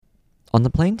On the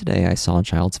plane today, I saw a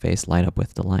child's face light up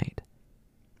with delight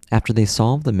after they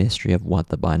solved the mystery of what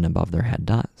the button above their head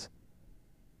does.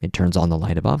 It turns on the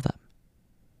light above them.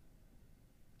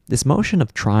 This motion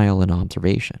of trial and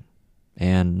observation,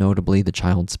 and notably the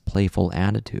child's playful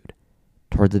attitude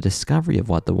toward the discovery of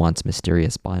what the once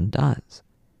mysterious button does,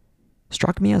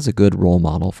 struck me as a good role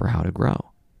model for how to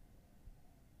grow.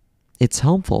 It's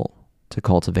helpful to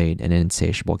cultivate an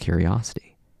insatiable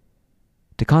curiosity,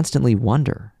 to constantly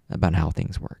wonder about how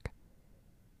things work.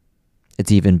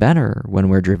 It's even better when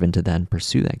we're driven to then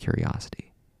pursue that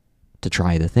curiosity, to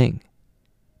try the thing,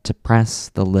 to press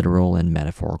the literal and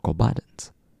metaphorical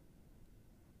buttons.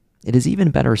 It is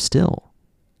even better still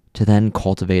to then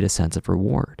cultivate a sense of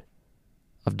reward,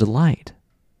 of delight,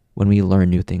 when we learn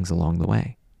new things along the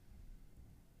way.